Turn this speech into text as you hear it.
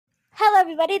Hello,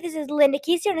 everybody. This is Linda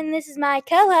Keystone, and this is my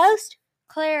co-host,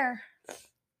 Claire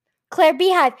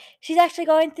Beehive. She's actually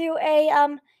going through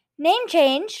a name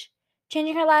change,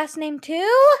 changing her last name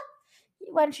to.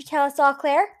 Why don't you tell us all,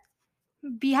 Claire?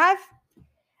 Beehive.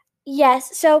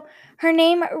 Yes. So her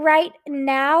name right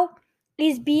now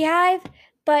is Beehive,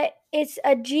 but it's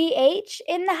a GH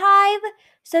in the hive,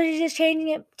 so she's just changing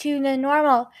it to the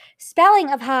normal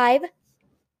spelling of hive.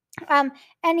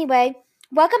 Anyway,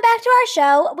 welcome back to our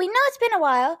show. We know it's been a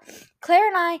while. Claire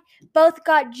and I both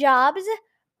got jobs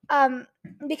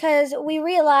because we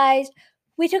realized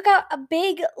we took out a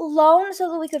big loan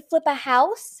so that we could flip a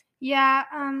house. Yeah.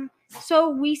 So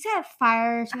we set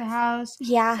fire to the house.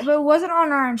 Yeah. But it wasn't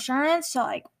on our insurance, so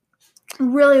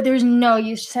really there's no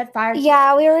use to set fire to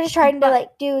Yeah, it. we were just trying to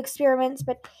do experiments,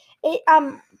 but it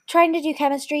trying to do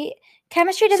chemistry.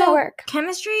 Chemistry doesn't work.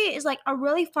 Chemistry is a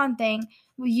really fun thing.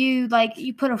 You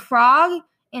put a frog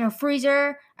in a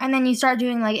freezer, and then you start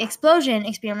doing explosion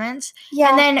experiments. Yeah.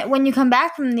 And then when you come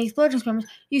back from the explosion experiments,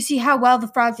 you see how well the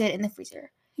frog did in the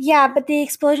freezer. Yeah, but the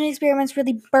explosion experiments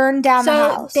really burned down the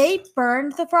house. So they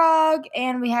burned the frog,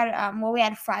 and we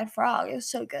had fried frog. It was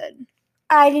so good.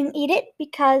 I didn't eat it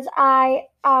because I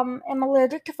am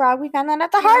allergic to frog. We found that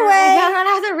out the hard way. We found that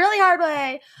out the really hard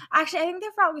way. Actually, I think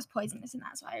the frog was poisonous, and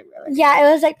that's why I really. Yeah, it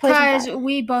was poison. Because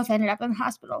we both ended up in the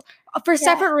hospital for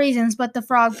separate reasons, but the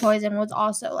frog poison was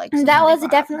also that was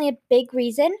definitely a big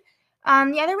reason.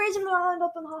 The other reason we all ended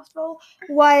up in the hospital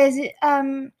was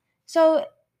So,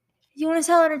 you want to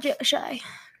tell it or should I?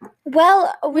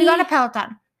 Well, we got a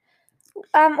Peloton.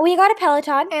 We got a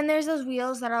Peloton. And there's those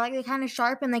wheels that are they're kind of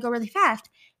sharp and they go really fast.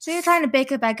 So you're trying to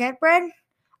bake a baguette bread.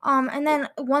 And then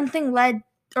one thing cut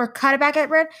a baguette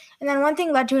bread, and then one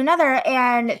thing led to another,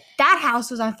 and that house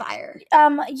was on fire.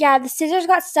 Yeah, the scissors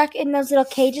got stuck in those little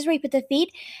cages where you put the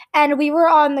feet, and we were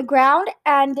on the ground,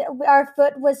 and our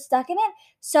foot was stuck in it.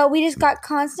 So we just got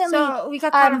constantly. So we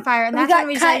got caught on fire, and that's when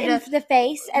we cut in the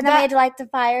face, and then we had to light the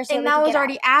fire. So and that was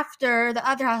already after the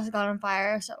other house got on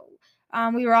fire. So.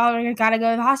 We were all gotta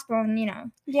go to the hospital, and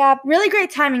Yeah, really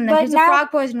great timing though, because the frog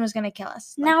poison was gonna kill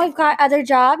us. Now we've got other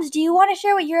jobs. Do you want to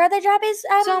share what your other job is?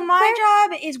 So my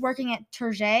job is working at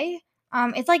Target.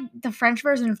 It's like the French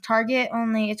version of Target,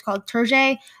 only it's called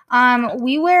Target.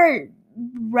 We wear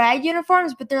red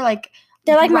uniforms, but they're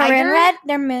maroon red.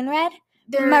 They're moon red.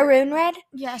 They're maroon red.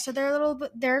 Yeah, so they're a little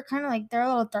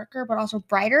darker, but also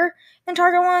brighter than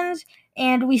Target ones.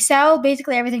 And we sell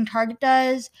basically everything Target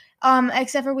does.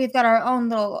 Except for we've got our own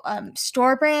little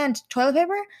store brand toilet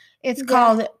paper. It's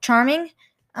called Charming.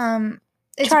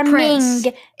 It's Charming, Prince.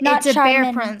 not It's Charmin. a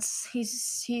bear Prince.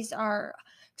 He's our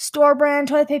store brand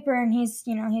toilet paper, and he's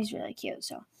really cute.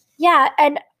 So yeah,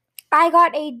 and I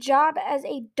got a job as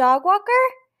a dog walker.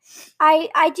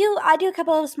 I do a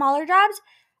couple of smaller jobs.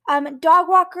 Dog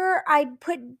walker. I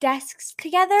put desks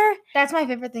together. That's my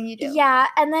favorite thing you do. Yeah,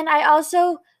 and then I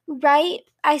also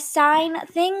I sign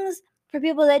things for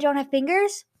people that don't have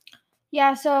fingers.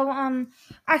 Yeah, so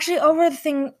actually over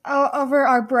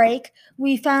our break,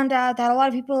 we found out that a lot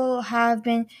of people have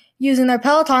been using their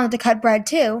Peloton to cut bread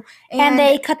too, and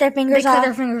they cut their fingers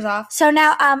off. So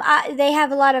now they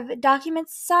have a lot of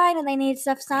documents signed, and they need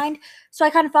stuff signed. So I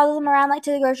kind of follow them around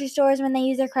to the grocery stores when they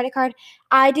use their credit card.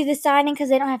 I do the signing because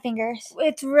they don't have fingers.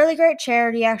 It's really great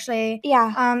charity, actually.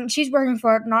 Yeah. She's working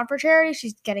for it, not for charity.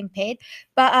 She's getting paid,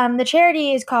 but the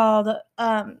charity is called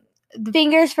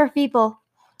Fingers for Feeple.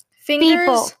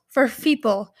 Fingers for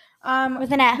Feeple.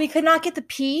 With an F. We could not get the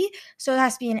P, so it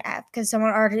has to be an F because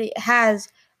someone already has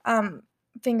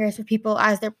Fingers for People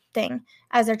as their thing,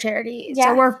 as their charity. Yeah.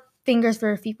 So we're Fingers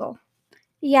for Feeple.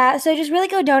 Yeah, so just really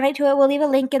go donate to it. We'll leave a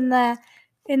link in the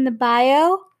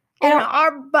bio. In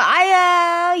our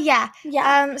bio, yeah.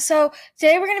 Yeah. So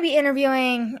today we're going to be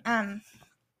interviewing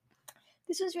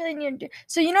this was really near.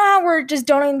 So you know how we're just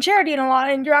donating charity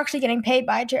and you're actually getting paid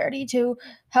by a charity to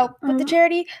help with the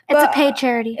charity. It's a paid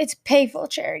charity. It's payful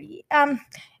charity.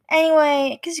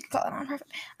 Anyway, because you can call it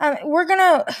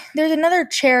nonprofit. There's another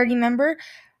charity member,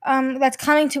 that's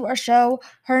coming to our show.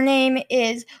 Her name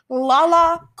is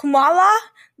Llalla Kamala.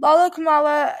 Llalla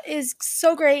Kamala is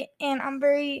so great, and I'm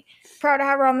very proud to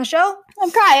have her on the show.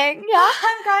 I'm crying. Yeah,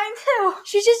 I'm crying too.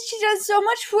 She does so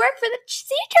much work for the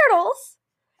sea turtles.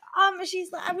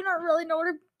 We don't really know what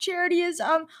a charity is.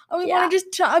 Want to just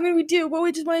we do, but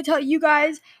we just want to tell you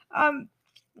guys,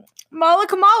 Llalla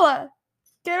Kamala,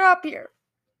 get up here.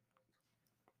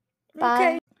 Bye.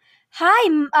 Okay. Hi,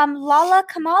 Llalla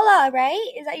Kamala,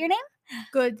 right? Is that your name?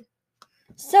 Good.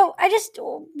 So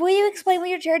will you explain what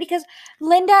your charity? Because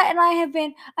Linda and I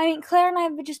Claire and I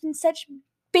have just been such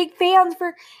big fans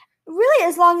for really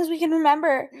as long as we can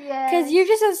remember. Because you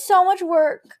just have so much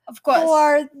work of course.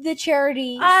 for the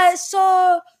charities.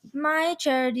 So my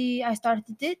charity, I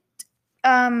started it.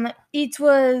 It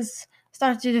was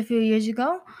started a few years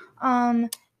ago. And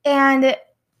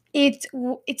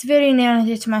it's very near and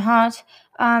dear to my heart.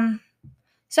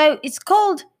 So it's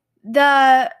called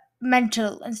the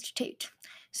Mental Institute.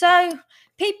 So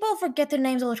people forget their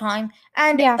names all the time,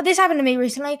 and this happened to me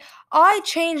recently. I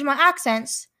changed my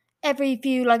accents every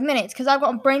few minutes because I've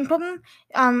got a brain problem.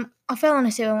 I fell in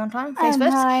a sewer one time, face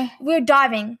first. We were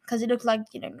diving because it looked like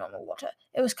normal water.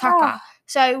 It was caca.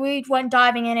 So we went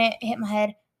diving in it, hit my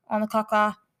head on the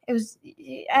caca. It was,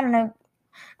 I don't know.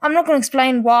 I'm not going to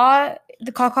explain why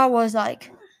the caca was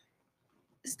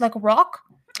it's like a rock.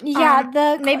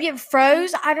 Yeah, maybe it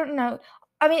froze. I don't know.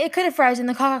 I mean, it could have frozen.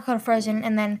 The caca could have frozen,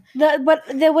 and then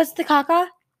what's the caca?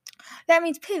 That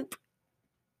means poop.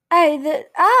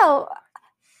 Oh.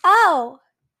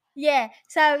 Yeah.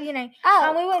 So we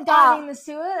went diving in the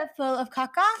sewer full of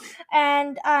caca,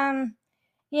 and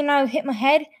hit my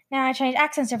head. Now I change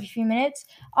accents every few minutes.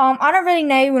 I don't really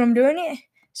know when I'm doing it.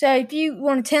 So if you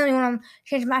want to tell me when I'm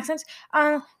changing my accents,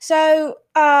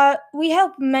 we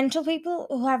help mental people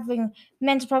who have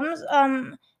mental problems,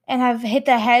 and have hit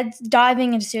their heads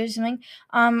diving into sewers or something.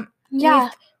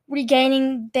 With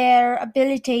regaining their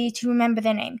ability to remember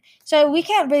their name. So we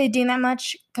can't really do that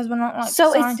much because we're not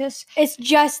scientists. It's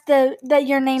just that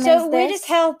your name is this. So we just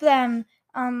help them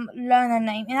learn their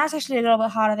name, and that's actually a little bit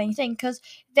harder than you think because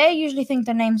they usually think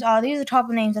their names are these are the top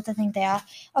of names that they think they are.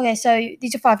 Okay, so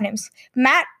these are 5 names: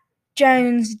 Matt,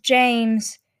 Jones,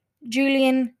 James,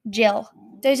 Julian, Jill.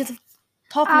 Those are the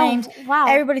top names. Wow.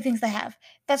 Everybody thinks they have.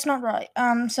 That's not right.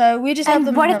 So we just help them.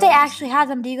 And what if they actually have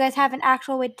them? Do you guys have an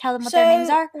actual way to tell them what their names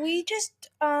are? We just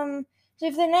so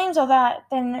if their names are that,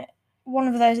 then one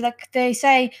of those, they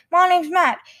say, "My name's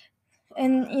Matt."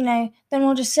 And then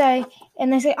we'll just say,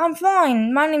 and they say, "I'm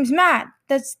fine. My name's Matt."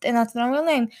 That's their real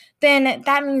name. Then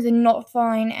that means they're not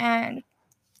fine, and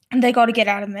they got to get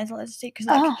out of the mental institute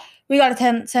because we got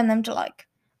to send them to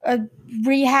a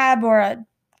rehab or a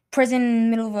prison in the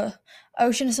middle of a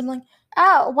ocean or something.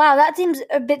 Oh wow, that seems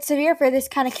a bit severe for this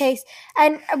kind of case.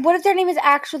 And what if their name is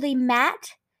actually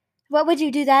Matt? What would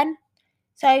you do then?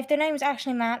 So if their name is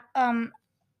actually Matt,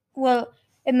 well,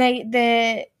 and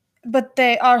but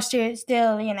they are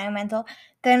still mental,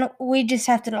 then we just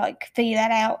have to figure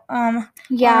that out on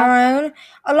our own.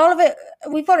 A lot of it,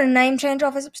 we've got a name change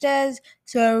office upstairs,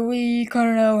 so we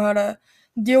kind of know how to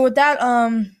deal with that.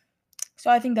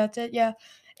 So I think that's it. Yeah.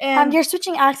 And you're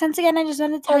switching accents again. I just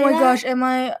wanted to tell you. Oh my gosh!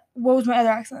 What was my other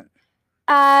accent?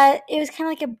 It was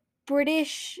kind of like a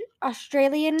British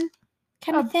Australian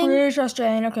kind of thing. British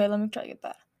Australian. Okay, let me try to get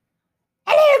that.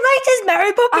 Hello, my name is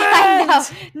Mary Poppins. I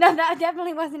know. No, that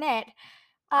definitely wasn't it.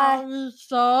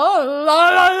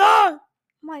 Oh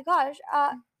my gosh.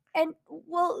 And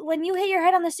when you hit your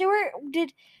head on the sewer,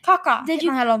 did hit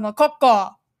my head on the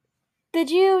caca? Did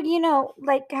you,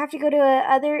 have to go to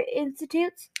other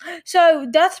institutes? So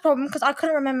that's the problem because I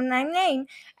couldn't remember my name,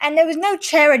 and there was no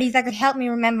charities that could help me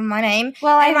remember my name.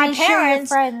 Well, and my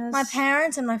parents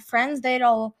and my friends, they'd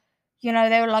all,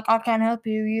 they were like, "I can't help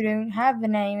you. You don't have the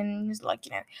name," and it's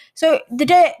So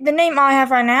the name I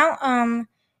have right now,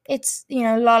 it's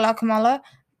Llalla Kamala.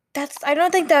 I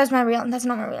don't think that's not my real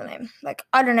name.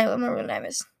 I don't know what my real name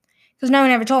is. Because no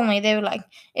one ever told me. They were like,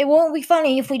 "It won't be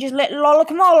funny if we just let Llalla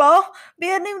Kamala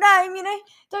be a new name,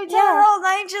 Don't tell her old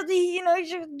name. She'll be,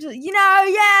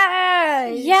 yeah.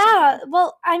 Yeah.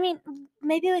 Well, I mean,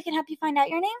 maybe we can help you find out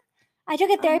your name. I took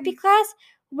a therapy class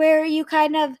where you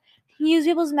kind of use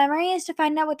people's memories to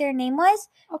find out what their name was.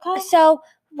 Okay. So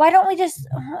why don't we just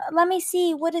let me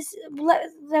see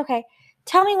okay.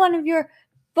 Tell me one of your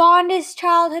fondest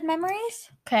childhood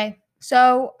memories. Okay.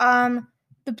 So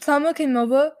the plumber came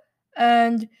over.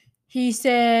 And he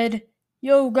said,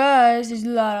 "Yo, guys, there's a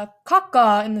lot of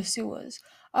caca in the sewers.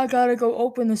 I gotta go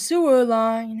open the sewer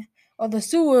line or the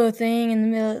sewer thing in the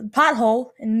middle of the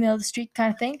pothole in the middle of the street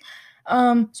kind of thing,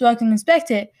 so I can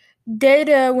inspect it." Dead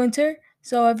winter,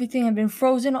 so everything had been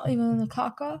frozen, even the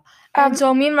caca. And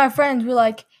so me and my friends we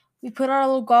put our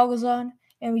little goggles on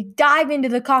and we dive into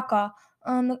the caca.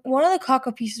 One of the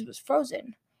caca pieces was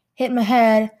frozen. Hit my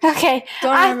head. Okay,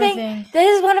 I think this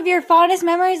is one of your fondest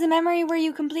memories, the memory where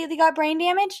you completely got brain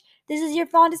damage. This is your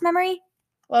fondest memory?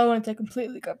 Well, I wouldn't say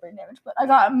completely got brain damage, but I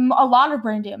got a lot of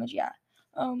brain damage, yeah.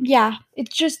 Yeah.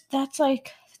 It's just, it's a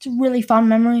really fun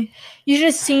memory. You should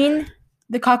have seen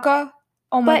the caca.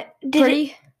 Oh my,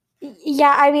 pretty.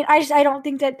 Yeah, I mean, I don't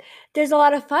think that there's a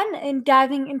lot of fun in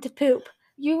diving into poop.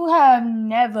 You have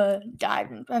never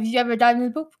dived. Have you ever dived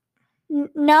into poop?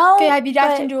 No. Okay, have you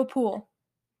dived into a pool?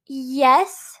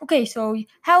 Yes, Okay, so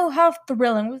how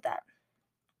thrilling was that?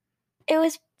 it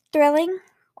was thrilling.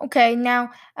 Okay,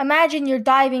 now imagine you're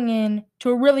diving in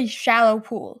to a really shallow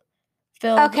pool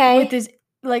filled with Okay. this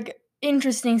like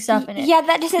interesting stuff in it. Yeah,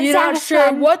 that doesn't You're sound not as sure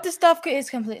fun. what the stuff is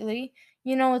completely.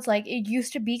 You know, it's like it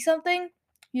used to be something.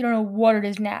 You don't know what it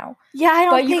is now. Yeah, I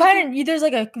But don't you think. kind of there's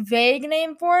like a vague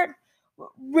name for it.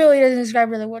 Really doesn't describe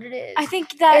really what it is. I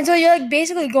think that. And so you're like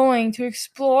basically going to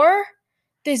explore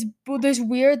this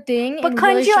weird thing But in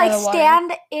couldn't really you like shallow water.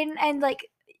 stand in and like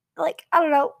I don't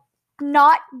know,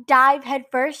 not dive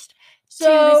headfirst to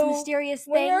this So mysterious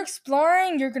when you're thing?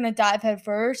 exploring, you're gonna dive head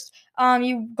first.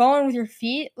 You go in with your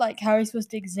feet. Like how are you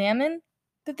supposed to examine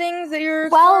the things that you're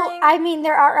Well, exploring? I mean,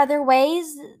 there are other ways,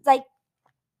 like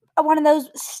one of those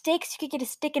sticks. You could get a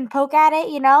stick and poke at it.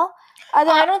 Other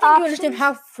I don't think you understand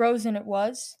options. how frozen it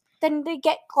was. Then they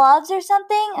get gloves or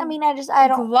something. I mean, I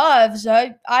don't. Gloves.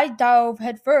 I dove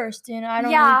head first, and I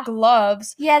don't Yeah, need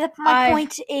gloves. yeah. My I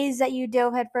point is that you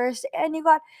dove head first, and you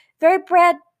got very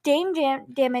bad damage,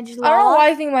 I don't know Llalla. why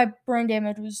I think my brain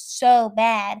damage was so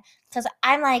bad because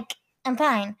I'm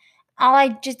fine. I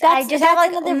just have like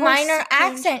another voice minor change.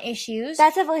 accent issues.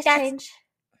 That's a voice That's change.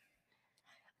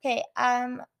 okay.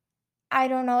 I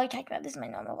don't know what you're talking about. This is my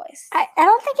normal voice. I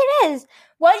don't think it is.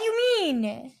 What do you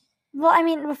mean? Well, I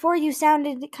mean, before you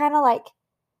sounded kind of like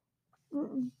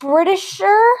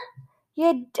Britisher. You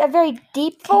had a very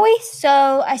deep voice.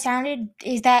 So I sounded.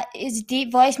 Is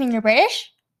deep voice mean you're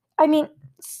British? I mean,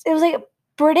 it was like a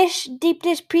British deep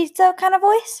dish pizza kind of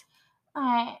voice.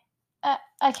 Alright.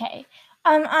 Okay.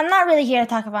 I'm not really here to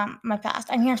talk about my past.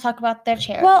 I'm here to talk about their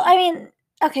charity. Well, I mean,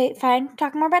 okay, fine.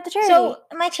 Talk more about the charity. So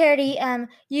my charity,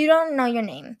 you don't know your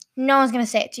name. No one's gonna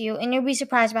say it to you, and you'll be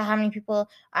surprised about how many people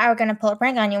are gonna pull a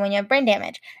prank on you when you have brain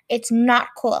damage. It's not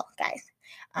cool, guys.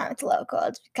 It's a little cool.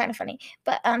 It's kind of funny,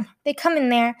 but they come in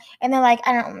there and they're like,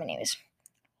 I don't know what my name is.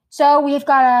 So we've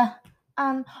got a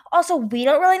Also, we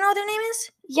don't really know what their name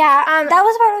is. Yeah, that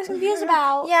was what I was confused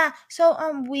about. Yeah,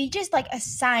 so we just like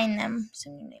assign them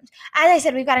some new names. As I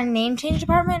said, we've got a name change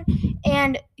department,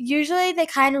 and usually they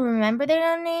kind of remember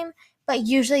their own name, but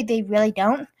usually they really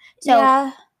don't. So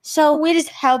yeah. So we just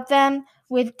help them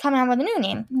with coming up with a new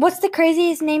name. What's the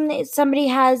craziest name that somebody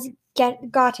has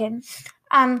gotten?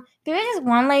 There is this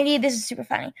one lady. This is super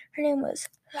funny. Her name was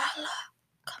Llalla.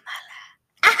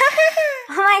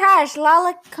 Oh my gosh,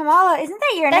 Llalla Kamala. Isn't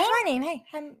that your That's name? my name. Hey,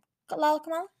 I'm Llalla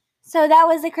Kamala. So that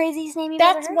was the craziest name you've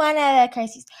ever That's heard? one of the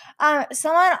crazies.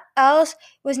 Someone else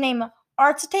was named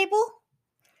Artsatable.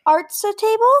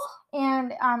 Artsatable?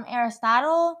 And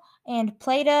Aristotle and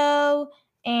Plato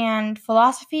and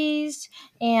philosophies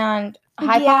and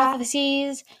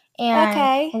hypotheses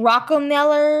and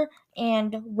Rockefeller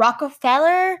and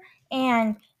Rockefeller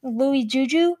and Louis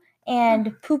Juju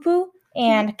and Poo Poo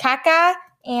and Kaka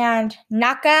and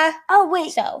Naka. Oh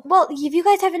wait. So well, if you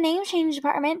guys have a name change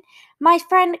department, my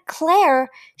friend Claire,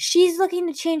 she's looking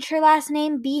to change her last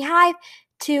name Beehive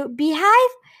to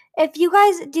Beehive. If you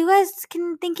guys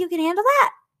can think you can handle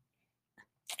that?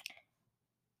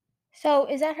 So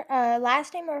is that her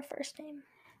last name or her first name?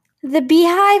 The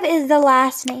Beehive is the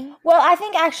last name. Well, I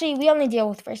think actually we only deal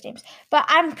with first names, but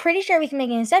I'm pretty sure we can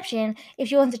make an exception if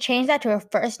she wants to change that to her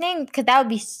first name, because that would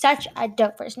be such a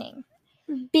dope first name.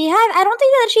 Beehive? I don't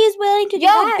think that she's willing to do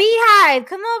that. Yo, Beehive,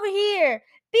 come over here.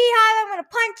 Beehive, I'm gonna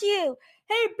punch you.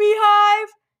 Hey, Beehive.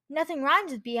 Nothing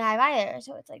rhymes with Beehive either,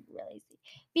 so it's like really easy.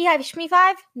 Beehive, Shmee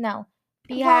 5? No.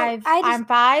 Beehive, I'm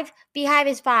 5. Beehive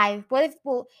is 5. What if,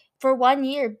 for 1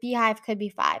 year, Beehive could be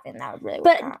 5, and that would really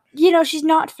work out. But, she's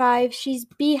not 5. She's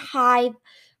Beehive.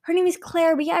 Her name is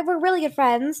Claire Beehive. We're really good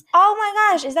friends. Oh my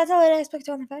gosh, is that the lady I spoke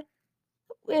to on the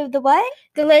phone? The what?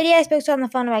 The lady I spoke to on the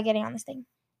phone about getting on this thing.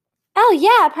 Oh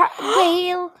yeah,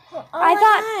 I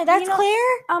thought that's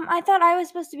Claire. I thought I was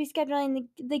supposed to be scheduling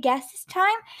the guest this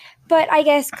time, but I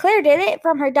guess Claire did it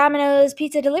from her Domino's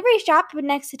pizza delivery shop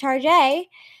next to Tarjay.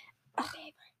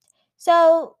 Okay.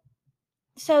 So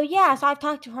yeah, so I've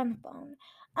talked to her on the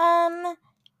phone.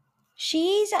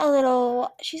 She's a little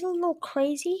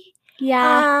crazy.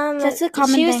 Yeah, that's a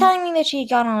common She was thing. telling me that she had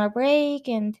gone on a break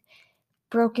and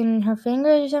broken her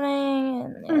fingers or something,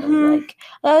 and it was like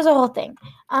that was a whole thing.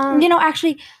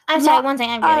 Actually, I'm sorry. One thing,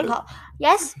 I'm getting a call.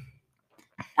 Yes.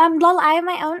 Llalla, I have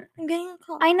my own. I'm getting a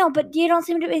call. I know, but you don't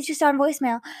seem to. It's just on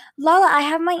voicemail. Llalla, I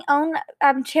have my own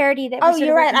charity that. Oh,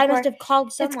 you're right. I must have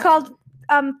called someone. It's called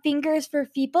Fingers for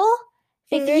Feeple.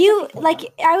 Fingers if you for Feeple.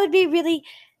 like, I would be really,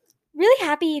 really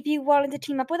happy if you wanted to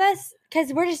team up with us,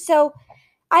 because we're just so.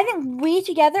 I think we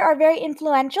together are very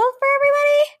influential for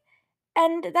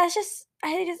everybody, and that's just.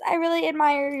 I really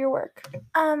admire your work.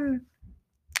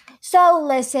 So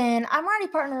listen, I'm already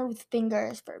partnered with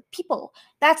Fingers for People.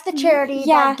 That's the charity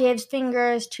that gives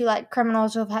fingers to like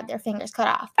criminals who have had their fingers cut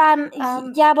off.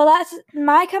 Yeah, but that's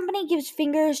my company gives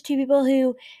fingers to people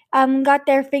who got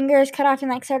their fingers cut off in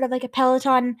like sort of like a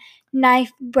Peloton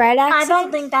knife bread accident. I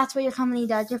don't think that's what your company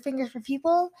does. Your Fingers for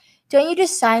People. Don't you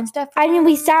just sign stuff? I mean,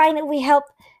 we help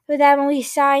with them, and we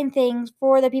sign things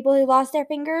for the people who lost their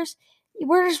fingers.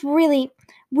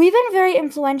 We've been very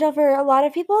influential for a lot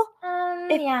of people.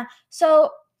 Yeah. So,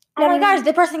 oh my gosh,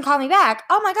 the person called me back.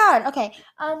 Oh my god. Okay.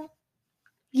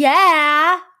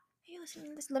 Yeah. Are you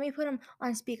listening to this? Let me put him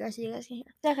on speaker so you guys can hear.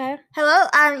 Okay. Hello.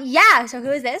 Yeah. So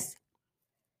who is this?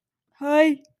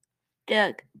 Hi,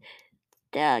 Doug.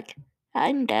 Doug.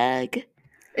 I'm Doug.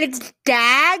 It's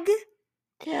Dag.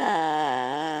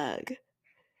 Doug.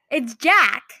 It's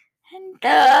Jack. And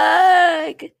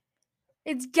Doug.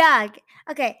 It's Doug.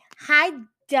 Okay. Hi,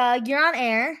 Doug. You're on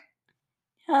air.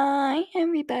 Hi,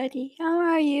 everybody. How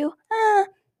are you?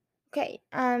 Okay.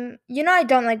 You know I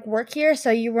don't like work here, so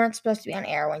you weren't supposed to be on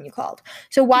air when you called.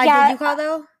 So why did you call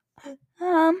though?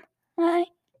 I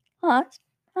lost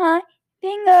my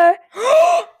finger.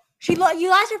 You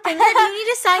lost your finger? Do you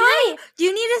need to sign Hi. Do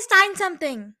you need to sign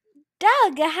something?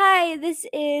 Doug, hi. This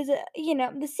is,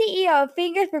 the CEO of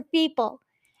Fingers for People.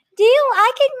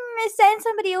 I can send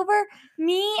somebody over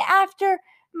me after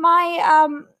my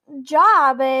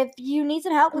job if you need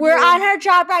some help with We're on her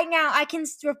job right now. I can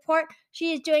report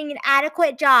she is doing an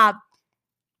adequate job.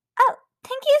 Oh,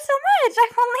 thank you so much.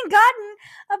 I've only gotten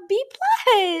a B+.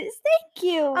 Thank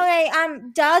you. Okay,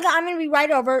 Doug, I'm gonna be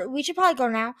right over. We should probably go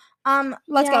now.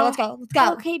 Let's go.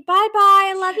 Okay, bye.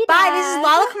 I love you, Bye, Dad. this is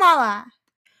Llalla Kamala.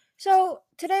 So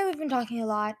today we've been talking a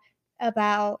lot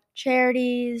about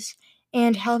charities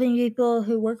and helping people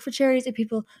who work for charities and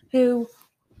people who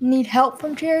need help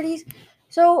from charities.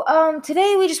 So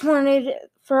today we just wanted,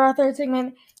 for our third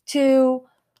segment,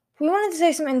 we wanted to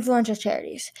say some influential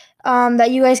charities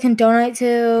that you guys can donate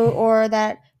to or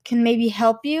that can maybe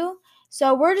help you.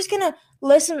 So we're just gonna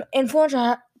list some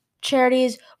influential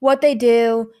charities, what they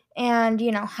do, and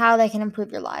how they can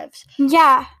improve your lives.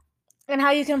 Yeah. And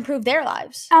how you can improve their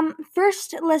lives.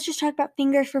 First, let's just talk about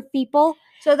Fingers for People.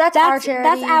 So that's our charity.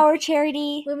 That's our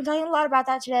charity. We've been talking a lot about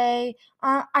that today.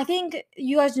 I think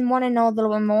you guys want to know a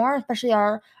little bit more, especially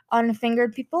our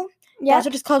unfingered people. Yeah, that's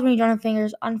what it's called when you don't have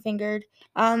fingers. Unfingered.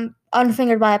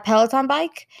 Unfingered by a Peloton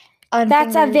bike.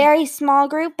 Unfingered. That's a very small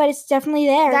group, but it's definitely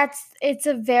there. It's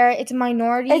a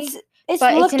minority. It's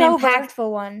but looked it's an over. impactful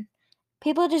one.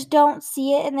 People just don't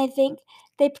see it, and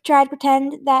they try to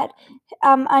pretend that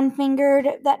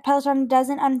that Peloton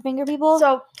doesn't unfinger people.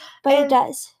 But it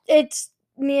does. It's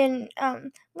me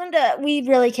and Linda. We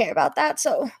really care about that,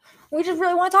 so we just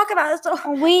really want to talk about it. So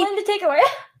Linda, take it away.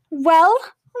 Well,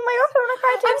 oh my gosh, I'm gonna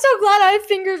cry too. I'm so glad I have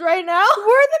fingers right now. We're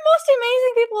the most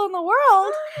amazing people in the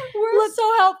world. We're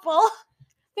so helpful.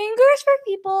 Fingers for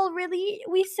People. Really,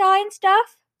 we sign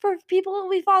stuff for people.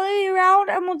 We follow you around,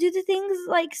 and we'll do the things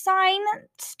like sign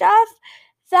stuff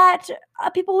that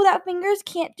people without fingers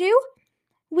can't do.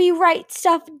 We write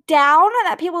stuff down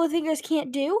that people with fingers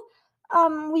can't do.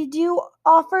 We do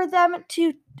offer them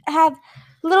to have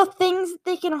little things that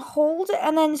they can hold,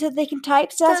 and then so they can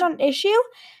type. So that's not an issue.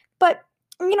 But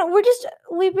we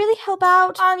really help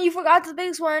out. You forgot the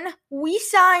biggest one. We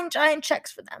sign giant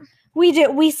checks for them. We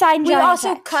do. We sign giant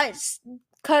checks. We also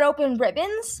cut open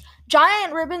ribbons.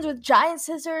 Giant ribbons with giant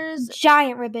scissors.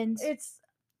 Giant ribbons. It's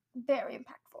very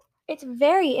impactful. It's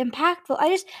very impactful.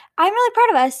 I'm really proud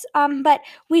of us. But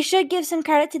we should give some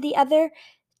credit to the other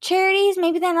charities.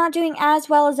 Maybe they're not doing as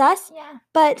well as us. Yeah.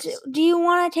 But do you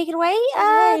want to take it away?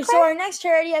 So our next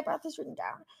charity, I brought this written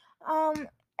down.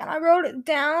 And I wrote it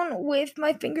down with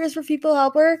my Fingers for People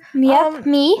helper. Yep,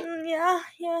 me. Yeah.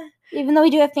 Even though we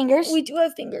do have fingers. We do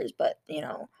have fingers, but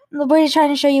we're just trying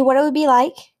to show you what it would be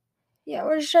like. Yeah,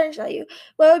 we're just trying to show you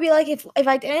what it would be like if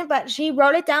I didn't, but she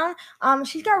wrote it down.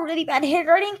 She's got really bad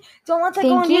handwriting. Don't let that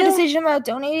go into your decision about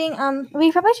donating.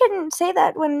 We probably shouldn't say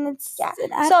that when it's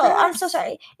an ad. So I'm so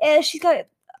sorry. She's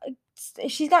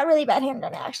got really bad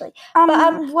handwriting actually. So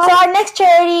our next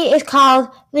charity is called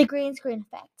the Green Screen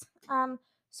Effect.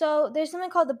 So there's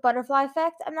something called the butterfly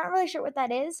effect. I'm not really sure what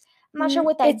that is. I'm not sure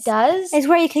what that does. It's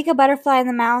where you kick a butterfly in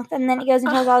the mouth, and then it goes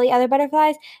and tells all the other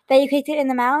butterflies that you kicked it in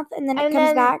the mouth, and then it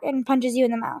comes back and punches you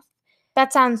in the mouth.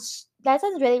 That sounds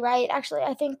really right, actually.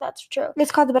 I think that's true.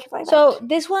 It's called the butterfly effect. So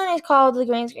this one is called the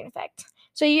green screen effect.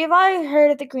 So you've already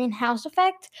heard of the greenhouse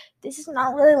effect. This is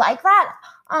not really like that.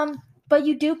 But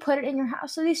you do put it in your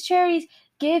house. So these charities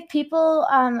give people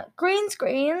green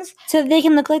screens so they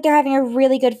can look like they're having a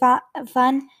really good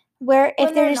fun where if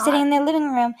When they're they're just sitting not. in their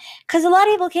living room, because a lot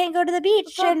of people can't go to the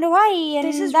beach So, in Hawaii and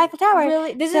this is the Eiffel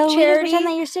Tower. this so is a we just charity. pretend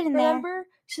that you're sitting there. Remember,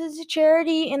 so this is a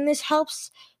charity, and this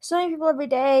helps so many people every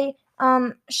day.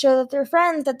 Show that they're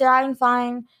friends, that they're having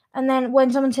fun, and then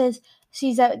when someone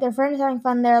sees that their friend is having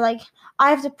fun, they're like,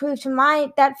 I have to prove to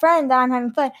that friend that I'm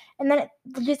having fun, and then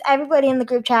just everybody in the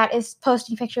group chat is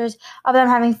posting pictures of them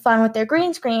having fun with their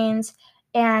green screens.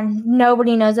 And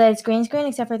nobody knows that it's green screen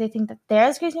except for they think that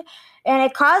they're green screen, and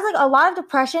it caused like a lot of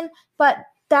depression. But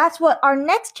that's what our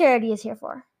next charity is here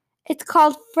for. It's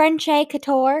called French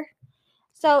Couture.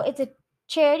 So it's a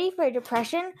charity for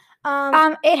depression.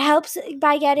 It helps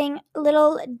by getting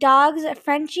little dogs,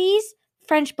 Frenchies,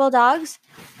 French bulldogs,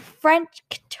 French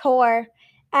Couture,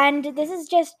 and this is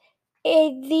just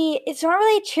it's not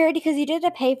really a charity because you did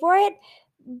have to pay for it,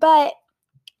 but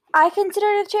I consider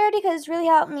it a charity because it's really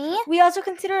helped me. We also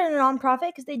consider it a nonprofit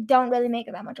because they don't really make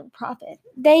that much of a profit.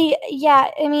 I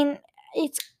mean,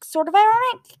 it's sort of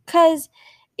ironic because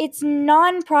it's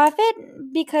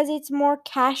non-profit because it's more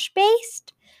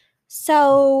cash-based.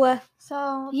 So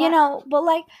but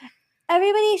like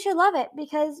everybody should love it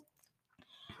because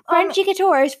Frenchie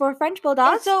Couture is for French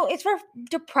bulldogs. And so it's for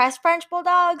depressed French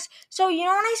bulldogs. So when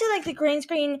I said like the green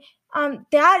screen,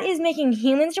 that is making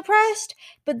humans depressed,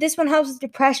 but this one helps with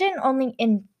depression only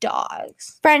in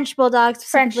dogs. French bulldogs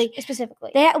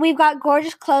specifically. We've got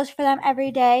gorgeous clothes for them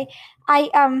every day.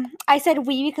 I said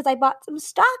we because I bought some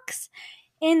stocks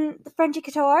in the Frenchie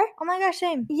Couture. Oh my gosh,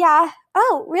 same. Yeah.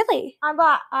 Oh, really? I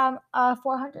bought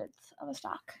 400 of a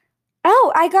stock.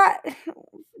 Oh, I got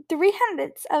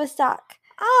 300 of a stock.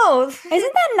 Oh,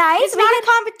 isn't that nice? It's not a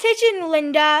competition,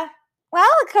 Linda. Well,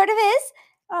 it kind of is.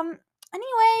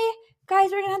 Anyway,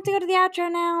 guys, we're gonna have to go to the outro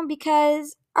now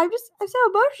because I'm so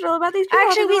emotional about these people.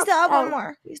 Actually, we still have one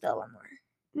more.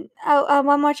 Oh,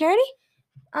 one more charity?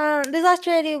 This last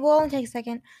charity will only take a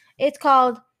second. It's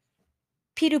called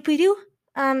Pidu.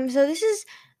 So this is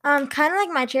kind of like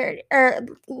my charity, or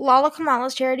Llalla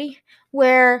Kamala's charity,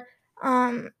 where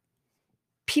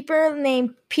people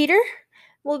named Peter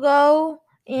will go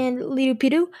and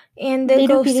Pidu, and they'll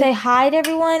go say hi to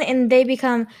everyone, and they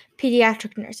become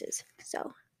pediatric nurses.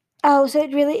 So. Oh, so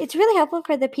it's really helpful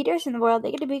for the Peters in the world.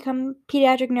 They get to become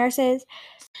pediatric nurses.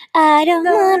 I don't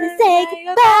want to say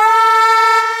goodbye.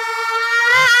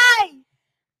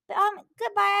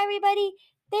 Goodbye, everybody.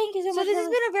 Thank you so much. So this has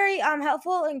been a very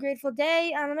helpful and grateful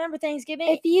day. Remember,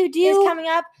 Thanksgiving is coming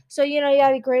up, so you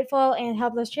gotta be grateful and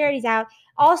help those charities out.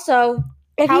 Also,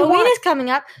 Halloween is coming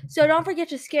up, so don't forget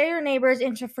to scare your neighbors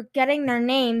into forgetting their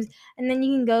names, and then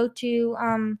you can go to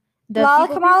Llalla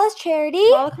Kamala's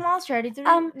charity. Llalla Kamala's charity. Did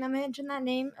I mention that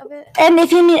name of it? And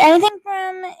if you need anything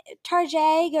from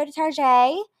Tarjay, go to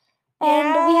Tarjay.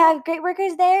 And we have great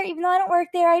workers there. Even though I don't work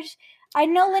there, I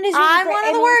know Linda's really I'm great. one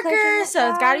of the workers, so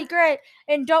it's gotta be great.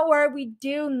 And don't worry, we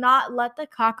do not let the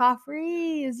caca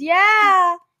freeze.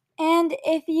 Yeah. And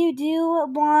if you do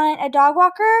want a dog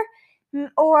walker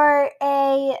or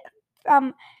a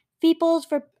feeples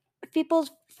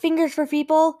fingers for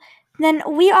feeple, then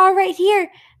we are right here.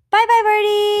 Bye bye,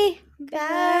 Birdie.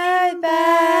 Bye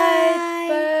bye,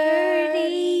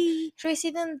 Birdie. Should we see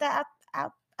them the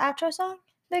outro song?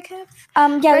 We came up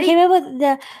with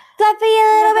the fluffy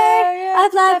yellow bird, a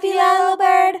fluffy yellow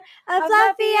bird, a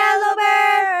fluffy yellow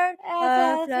bird,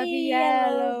 a fluffy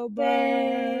yellow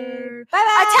bird. Bye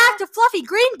bye. Attacked a fluffy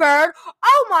green bird.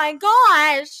 Oh my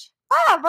gosh.